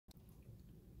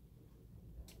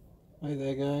Hi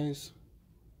there guys,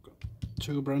 got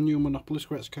two brand new Monopoly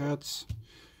scratch cards,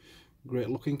 great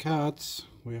looking cards.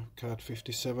 We have card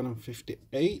 57 and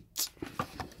 58.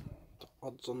 The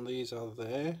odds on these are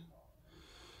there,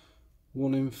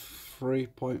 1 in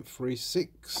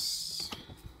 3.36,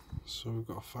 so we've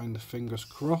got to find the fingers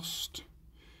crossed.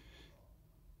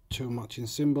 Two matching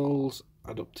symbols,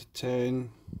 add up to 10,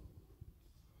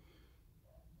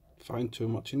 find two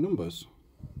matching numbers.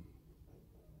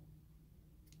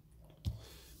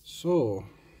 So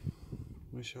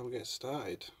we shall get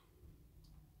started.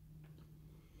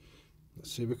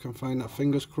 Let's see if we can find that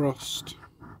fingers crossed.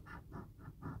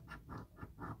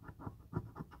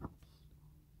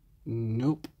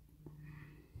 Nope.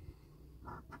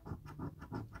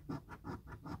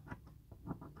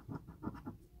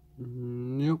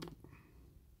 Nope.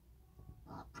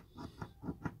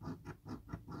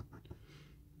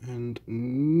 And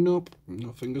nope,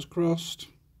 no fingers crossed.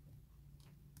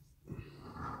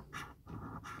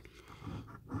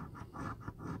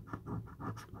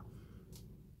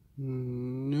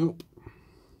 Nope.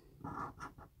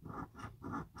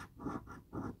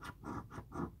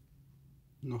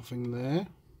 Nothing there.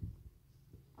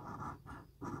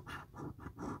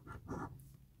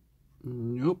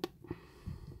 Nope.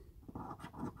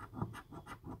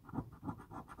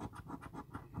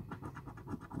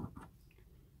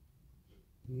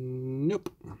 Nope.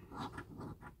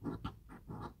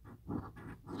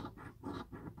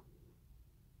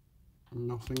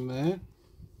 Nothing there.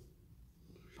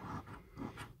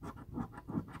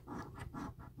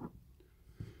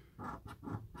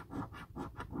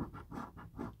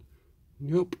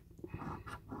 Nope.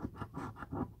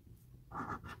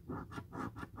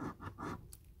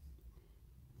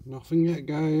 Nothing yet,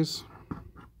 guys.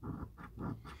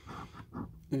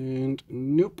 And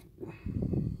nope.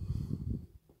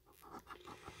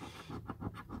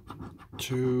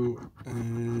 2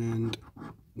 and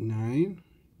 9.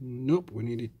 Nope, we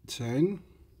needed 10.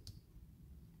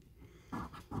 A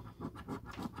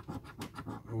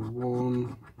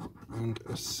 1 and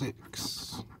a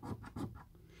 6.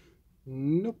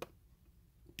 Nope.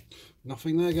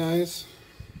 Nothing there, guys.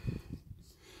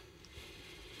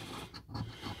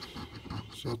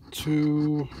 So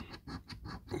 2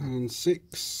 and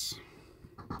 6.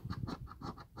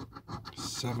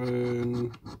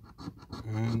 7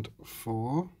 and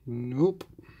 4. Nope.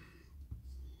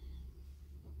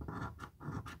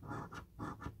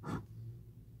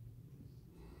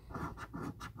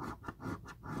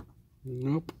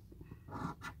 Nope.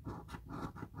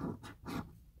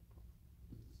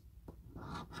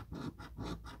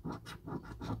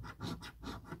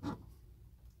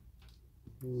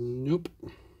 Nope.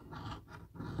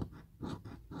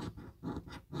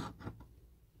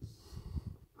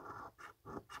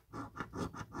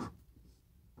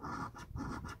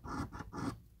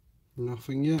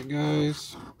 Nothing yet,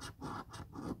 guys.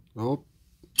 Oh,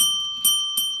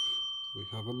 we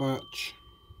have a match.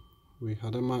 We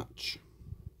had a match.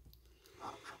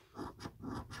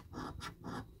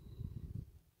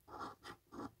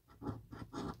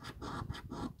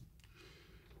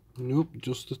 Nope,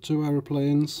 just the two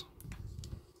aeroplanes.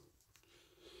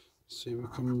 See if we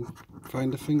can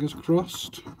find the fingers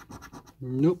crossed.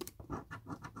 Nope.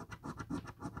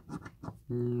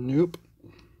 Nope.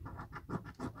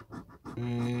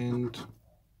 And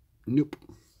nope.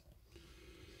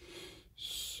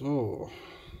 So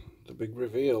the big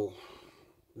reveal.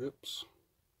 Oops.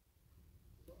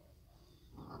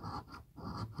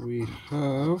 We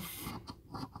have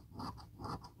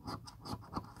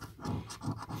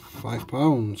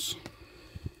 £5.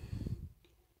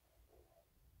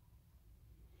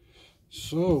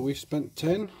 So we spent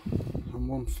 10 and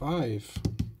won 5.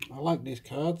 I like these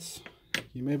cards.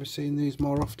 You may be seeing these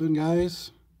more often,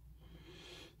 guys.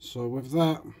 So with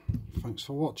that, thanks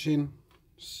for watching.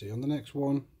 See you on the next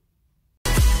one.